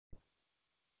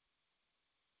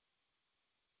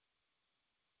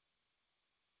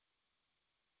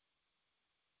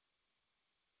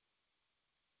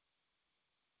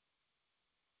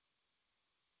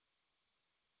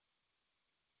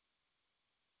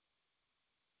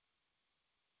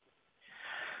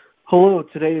Hello,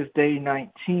 today is day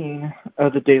 19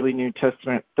 of the Daily New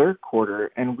Testament third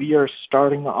quarter, and we are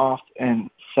starting off in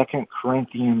 2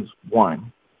 Corinthians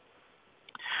 1.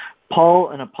 Paul,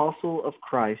 an apostle of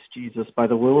Christ Jesus by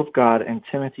the will of God, and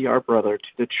Timothy, our brother, to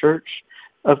the church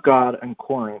of God in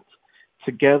Corinth,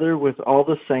 together with all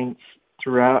the saints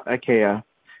throughout Achaia,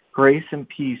 grace and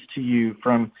peace to you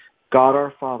from God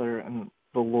our Father and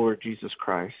the Lord Jesus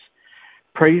Christ.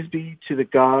 Praise be to the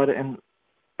God and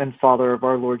Father of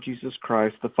our Lord Jesus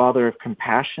Christ, the Father of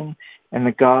compassion and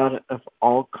the God of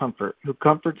all comfort, who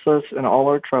comforts us in all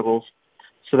our troubles,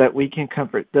 so that we can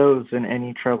comfort those in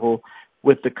any trouble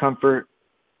with the comfort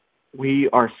we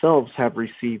ourselves have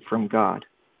received from God.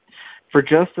 For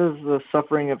just as the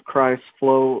suffering of Christ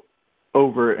flow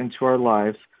over into our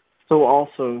lives, so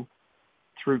also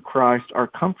through Christ our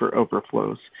comfort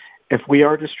overflows. If we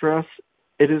are distressed,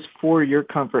 it is for your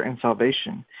comfort and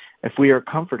salvation. If we are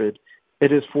comforted,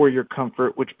 it is for your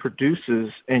comfort, which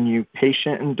produces in you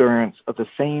patient endurance of the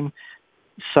same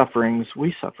sufferings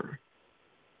we suffer.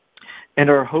 And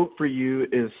our hope for you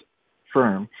is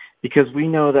firm, because we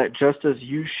know that just as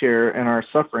you share in our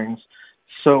sufferings,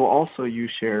 so also you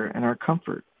share in our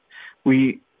comfort.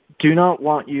 We do not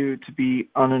want you to be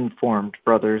uninformed,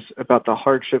 brothers, about the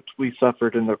hardships we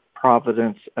suffered in the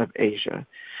province of Asia.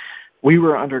 We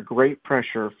were under great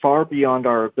pressure, far beyond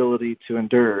our ability to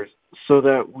endure, so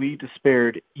that we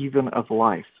despaired even of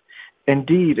life.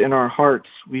 Indeed, in our hearts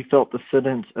we felt the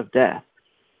sentence of death.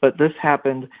 But this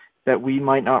happened that we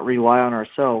might not rely on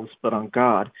ourselves, but on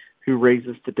God, who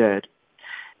raises the dead.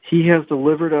 He has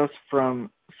delivered us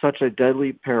from such a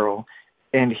deadly peril,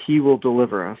 and he will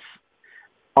deliver us.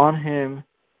 On him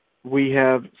we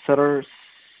have set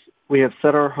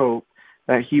our hope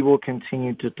that he will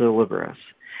continue to deliver us.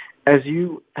 As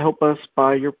you help us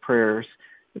by your prayers,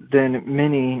 then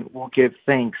many will give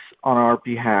thanks on our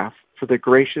behalf for the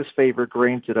gracious favor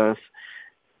granted us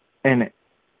and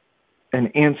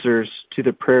answers to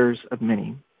the prayers of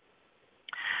many.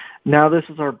 Now this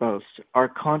is our boast. Our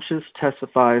conscience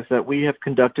testifies that we have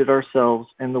conducted ourselves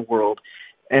in the world,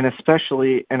 and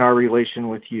especially in our relation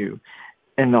with you,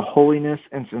 in the holiness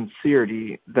and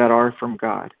sincerity that are from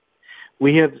God.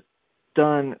 We have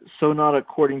done so not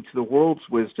according to the world's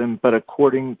wisdom, but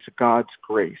according to God's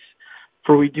grace.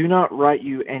 For we do not write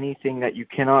you anything that you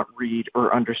cannot read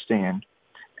or understand.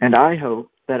 And I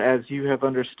hope that as you have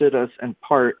understood us in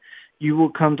part, you will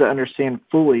come to understand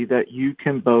fully that you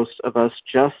can boast of us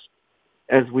just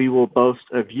as we will boast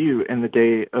of you in the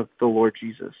day of the Lord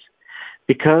Jesus.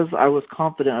 Because I was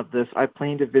confident of this, I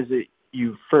planned to visit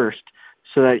you first,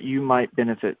 so that you might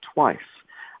benefit twice.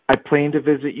 I planned to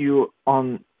visit you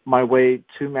on my way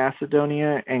to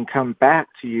Macedonia and come back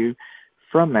to you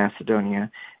from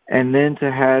Macedonia, and then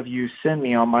to have you send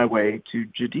me on my way to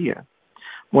Judea.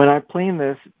 When I planned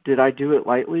this, did I do it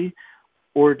lightly,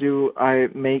 or do I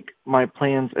make my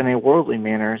plans in a worldly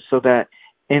manner, so that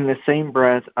in the same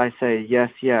breath I say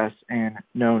yes, yes, and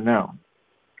no, no?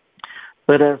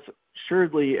 But as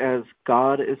surely as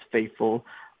God is faithful,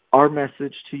 our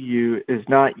message to you is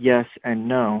not yes and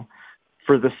no,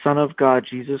 for the Son of God,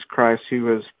 Jesus Christ, who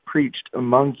was preached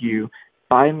among you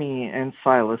by me and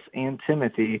Silas and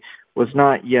Timothy, was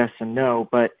not yes and no,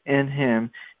 but in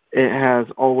him it has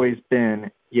always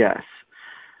been yes.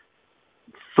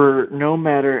 For no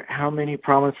matter how many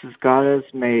promises God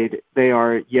has made, they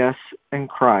are yes in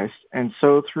Christ, and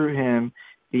so through him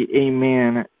the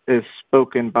Amen is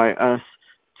spoken by us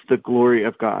to the glory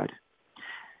of God.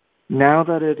 Now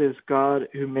that it is God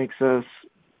who makes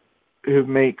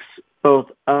both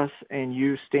us and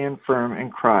you stand firm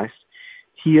in Christ,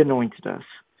 he anointed us,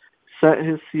 set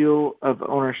his seal of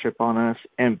ownership on us,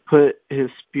 and put his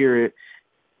Spirit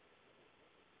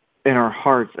in our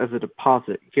hearts as a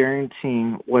deposit,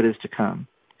 guaranteeing what is to come.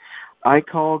 I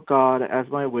call God as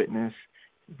my witness,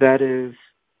 that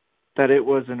it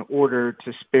was in order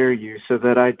to spare you, so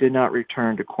that I did not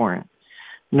return to Corinth.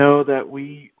 Know that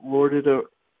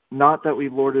not that we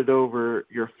lorded over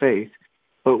your faith,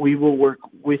 but we will work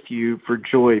with you for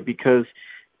joy, because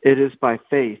it is by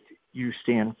faith you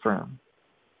stand firm.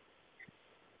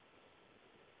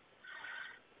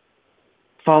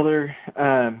 Father,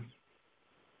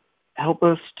 help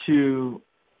us to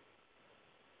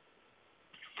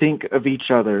think of each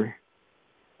other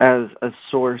as a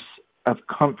source of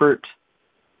comfort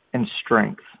and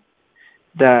strength.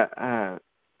 That,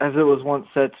 as it was once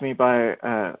said to me by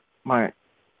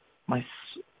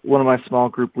one of my small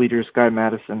group leaders, Guy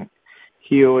Madison,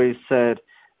 he always said,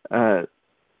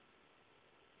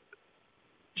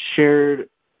 shared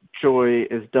joy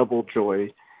is double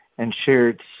joy, and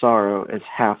shared sorrow is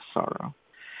half sorrow.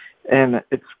 And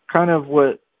it's kind of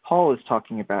what Paul is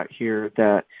talking about here,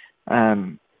 that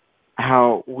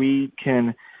how we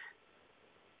can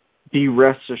be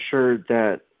rest assured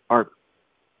that our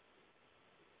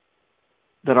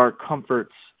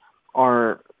comforts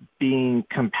are being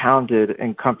compounded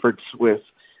in comforts with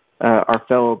our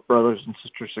fellow brothers and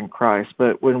sisters in Christ.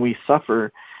 But when we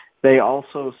suffer, they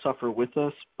also suffer with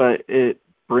us, but it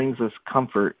brings us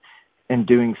comfort in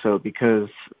doing so, because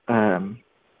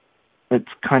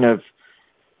it's kind of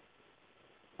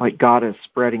like God is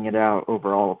spreading it out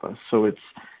over all of us. So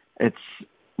it's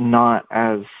not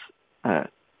as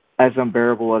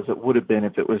unbearable as it would have been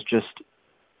if it was just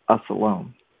us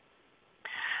alone.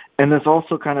 And this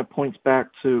also kind of points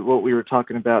back to what we were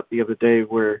talking about the other day,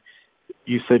 where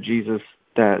you said, Jesus,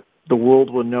 that the world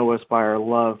will know us by our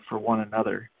love for one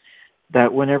another.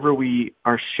 That whenever we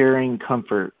are sharing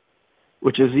comfort,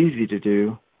 which is easy to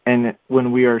do, and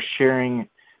when we are sharing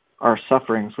our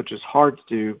sufferings, which is hard to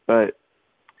do, but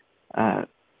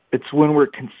it's when we're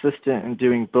consistent in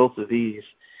doing both of these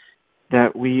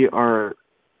that we are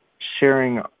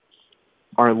sharing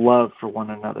our love for one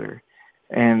another,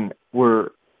 and we're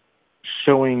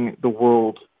showing the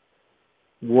world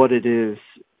what it is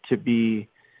to be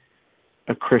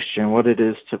a Christian, what it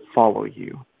is to follow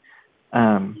you.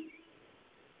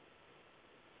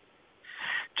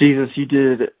 Jesus, you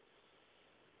did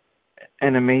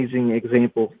an amazing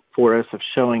example for us of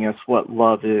showing us what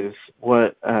love is,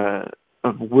 what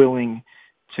of willing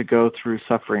to go through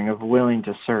suffering, of willing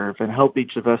to serve, and help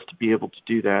each of us to be able to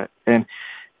do that. And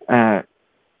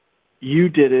you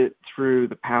did it through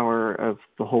the power of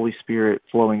the Holy Spirit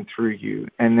flowing through you.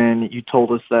 And then you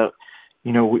told us that,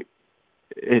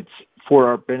 it's for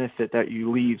our benefit that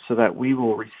you leave, so that we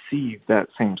will receive that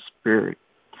same Spirit.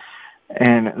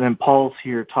 And then Paul's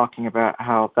here talking about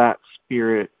how that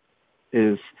Spirit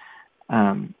is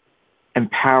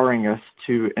empowering us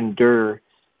to endure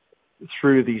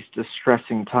through these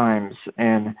distressing times,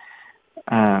 and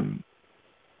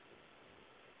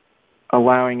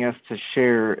allowing us to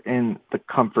share in the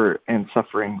comfort and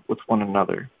suffering with one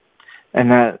another. And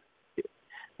that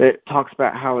it talks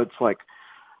about how it's like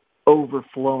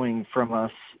overflowing from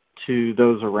us to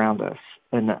those around us.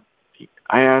 And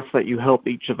I ask that you help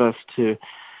each of us to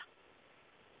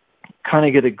kind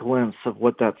of get a glimpse of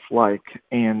what that's like,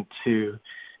 and to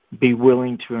be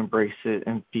willing to embrace it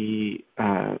and be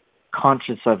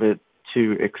conscious of it,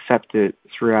 to accept it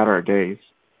throughout our days.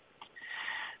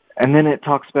 And then it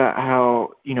talks about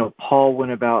how, Paul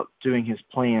went about doing his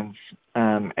plans,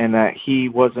 and that he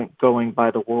wasn't going by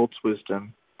the world's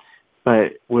wisdom,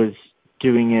 but was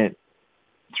doing it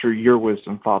through your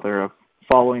wisdom, Father, of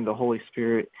following the Holy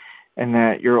Spirit, and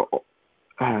that you're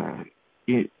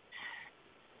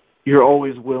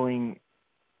always willing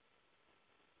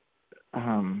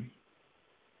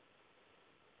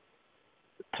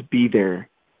to be there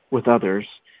with others,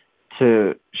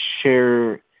 to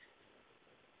share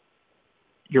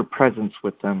your presence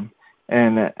with them,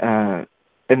 and that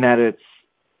it's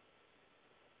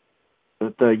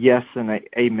the yes and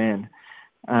amen.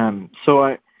 So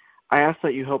I ask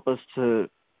that you help us to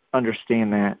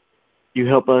understand that. You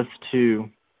help us to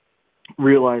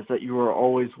realize that you are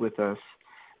always with us,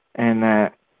 and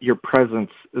that your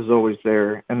presence is always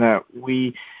there, and that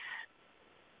we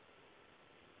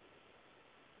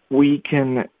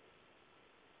can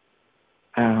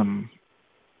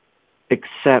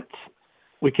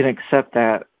accept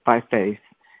that by faith,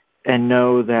 and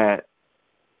know that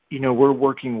we're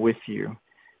working with you,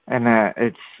 and that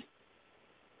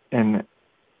and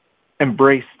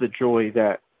embrace the joy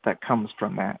that comes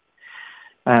from that.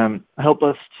 Help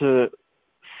us to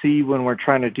see when we're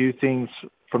trying to do things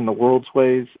from the world's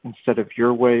ways instead of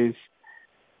your ways.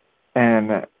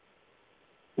 And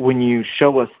when you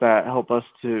show us that, help us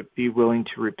to be willing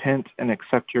to repent and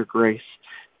accept your grace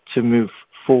to move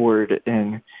forward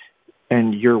in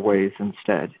your ways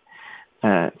instead.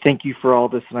 Thank you for all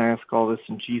this, and I ask all this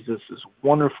in Jesus'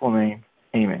 wonderful name.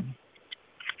 Amen.